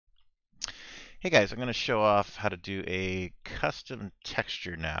Hey guys, I'm going to show off how to do a custom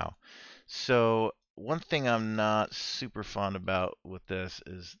texture now. So one thing I'm not super fond about with this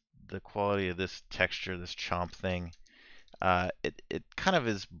is the quality of this texture, this chomp thing. It kind of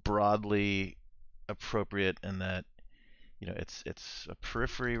is broadly appropriate in that it's a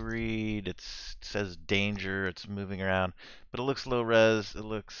periphery read. It says danger. It's moving around, but it looks low res. It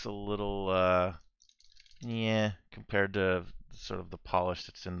looks a little yeah, compared to sort of the polish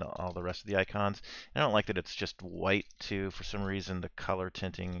that's in all the rest of the icons. I don't like that it's just white too. For some reason, the color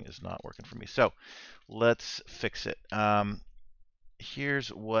tinting is not working for me. So let's fix it. Here's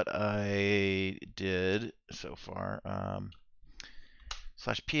what I did so far.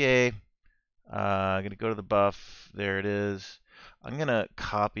 /PA. I'm going to go to the buff. There it is. I'm going to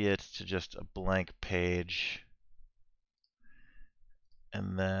copy it to just a blank page.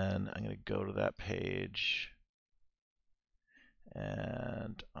 And then I'm going to go to that page.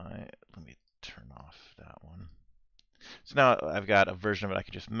 And let me turn off that one. So now I've got a version of it I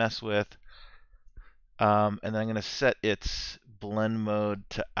can just mess with. And then I'm going to set its blend mode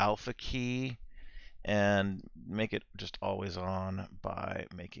to alpha key and make it just always on by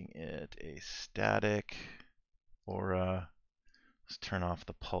making it a static aura. Let's turn off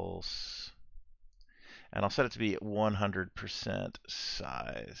the pulse. And I'll set it to be 100%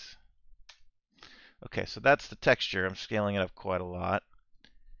 size. Okay, so that's the texture. I'm scaling it up quite a lot.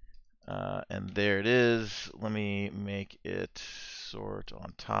 And there it is. Let me make it sort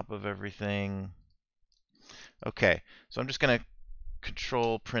on top of everything. Okay, so I'm just going to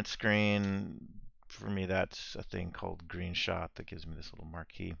control print screen. For me, that's a thing called green shot that gives me this little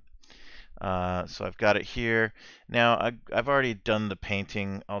marquee. So I've got it here. Now, I've already done the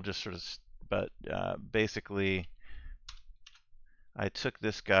painting. I'll just sort of, but basically, I took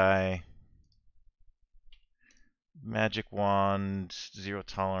this guy, magic wand, zero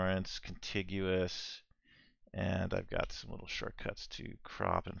tolerance, contiguous, and I've got some little shortcuts to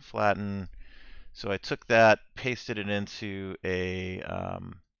crop and flatten. So I took that, pasted it into a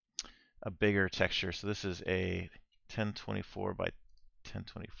bigger texture. So this is a 1024 by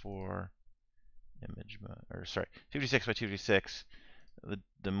 1024 image, or sorry, 256 by 256.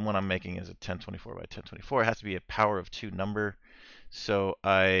 The one I'm making is a 1024 by 1024. It has to be a power of 2 number. So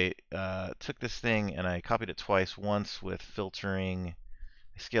I took this thing and I copied it twice. Once with filtering,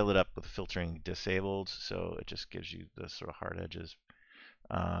 I scaled it up with filtering disabled, so it just gives you the sort of hard edges.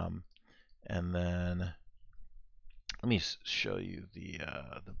 And then let me show you the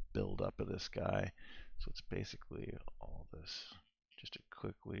build up of this guy. So it's basically all this, just to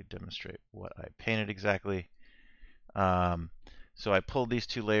quickly demonstrate what I painted exactly. So I pulled these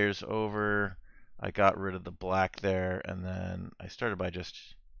two layers over. I got rid of the black there, and then I started by just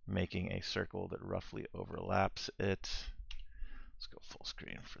making a circle that roughly overlaps it. Let's go full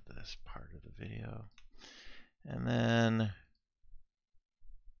screen for this part of the video. And then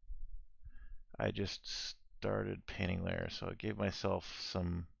I just started painting layers. So I gave myself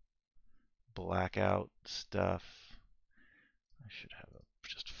some blackout stuff. I should have a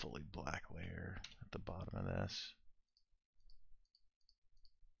just fully black layer at the bottom of this.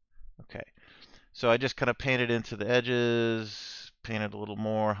 Okay, so I just kind of painted into the edges, painted a little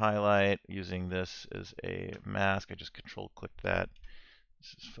more highlight using this as a mask. I just control clicked that.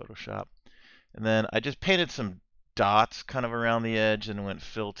 This is Photoshop. And then I just painted some dots kind of around the edge and went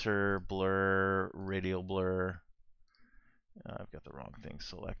filter, blur, radial blur. I've got the wrong thing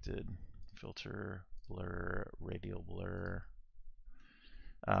selected. Filter, blur, radial blur.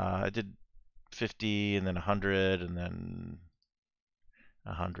 I did 50 and then 100 and then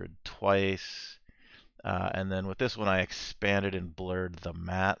 100 twice. And then with this one, I expanded and blurred the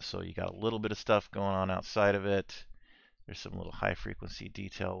matte, so you got a little bit of stuff going on outside of it. There's some little high frequency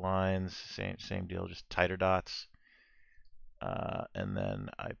detail lines, same deal, just tighter dots. And then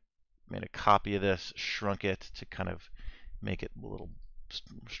I made a copy of this, shrunk it to kind of make it a little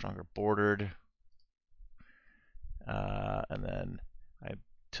stronger bordered. And then I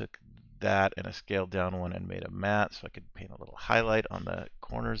took that and a scaled down one and made a matte so I could paint a little highlight on the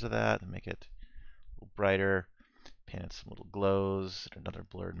corners of that and make it a little brighter. Painted some little glows, another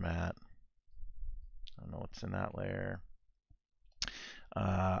blurred matte. I don't know what's in that layer.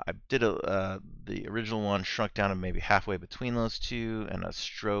 I did the original one, shrunk down to maybe halfway between those two, and a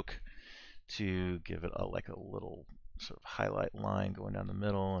stroke to give it like a little sort of highlight line going down the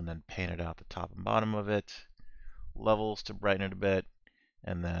middle, and then painted out the top and bottom of it. Levels to brighten it a bit,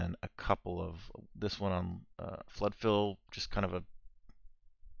 and then a couple of this one on flood fill, just kind of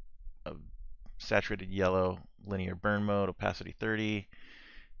a saturated yellow linear burn mode, opacity 30.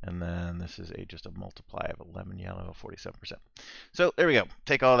 And then this is just a multiply of a lemon yellow, 47%. So there we go.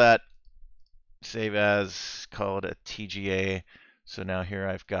 Take all that, save as, call it a TGA. So now here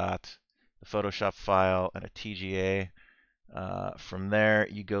I've got the Photoshop file and a TGA. From there,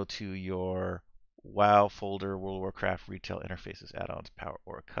 you go to your WoW folder, World of Warcraft, Retail Interfaces, Add-ons, Power,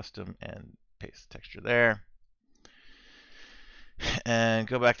 or Custom, and paste the texture there. And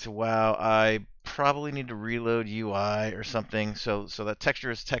go back to WoW. I probably need to reload UI or something, so that texture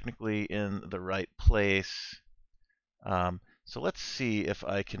is technically in the right place. So let's see if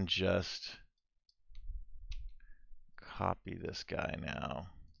I can just copy this guy now.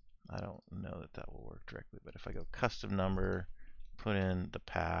 I don't know that that will work directly, but if I go custom number, put in the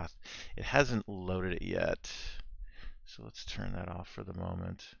path, it hasn't loaded it yet. So let's turn that off for the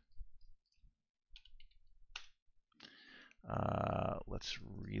moment. Let's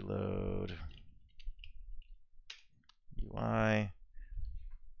reload UI.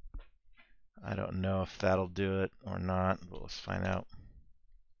 I don't know if that'll do it or not, but let's find out.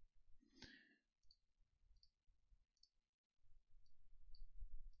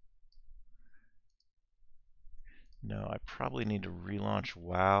 No, I probably need to relaunch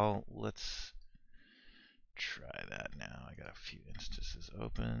WoW. Let's try that now. I got a few instances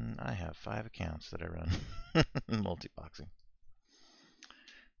open. I have 5 accounts that I run. Multi-boxing.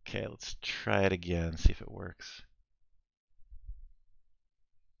 Okay, let's try it again, see if it works.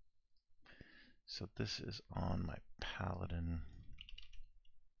 So this is on my Paladin.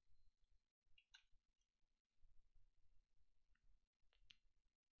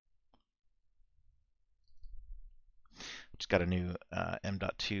 Just got a new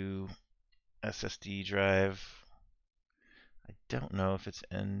M.2 SSD drive. I don't know if it's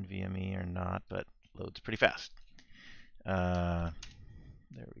NVMe or not, but loads pretty fast. There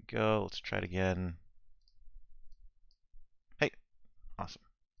we go. Let's try it again. Hey, awesome.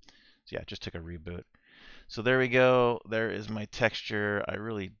 So yeah, it just took a reboot. So there we go. There is my texture. I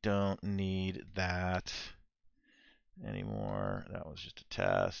really don't need that anymore. That was just a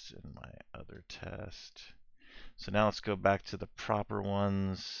test and my other test. So now let's go back to the proper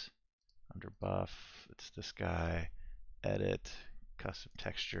ones. Under buff, it's this guy. Edit, custom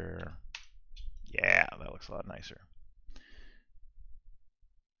texture. Yeah, that looks a lot nicer.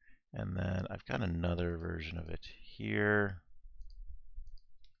 And then I've got another version of it here.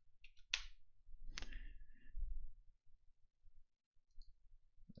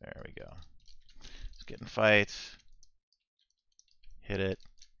 There we go. Let's get in fights. Hit it.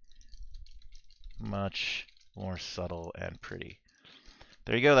 Much more subtle and pretty.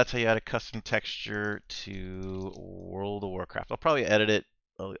 There you go. That's how you add a custom texture to World of Warcraft. I'll probably edit it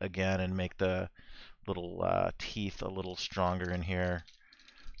again and make the little teeth a little stronger in here.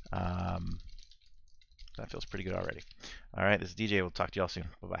 That feels pretty good already. All right, this is DJ. We'll talk to y'all soon.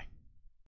 Bye-bye.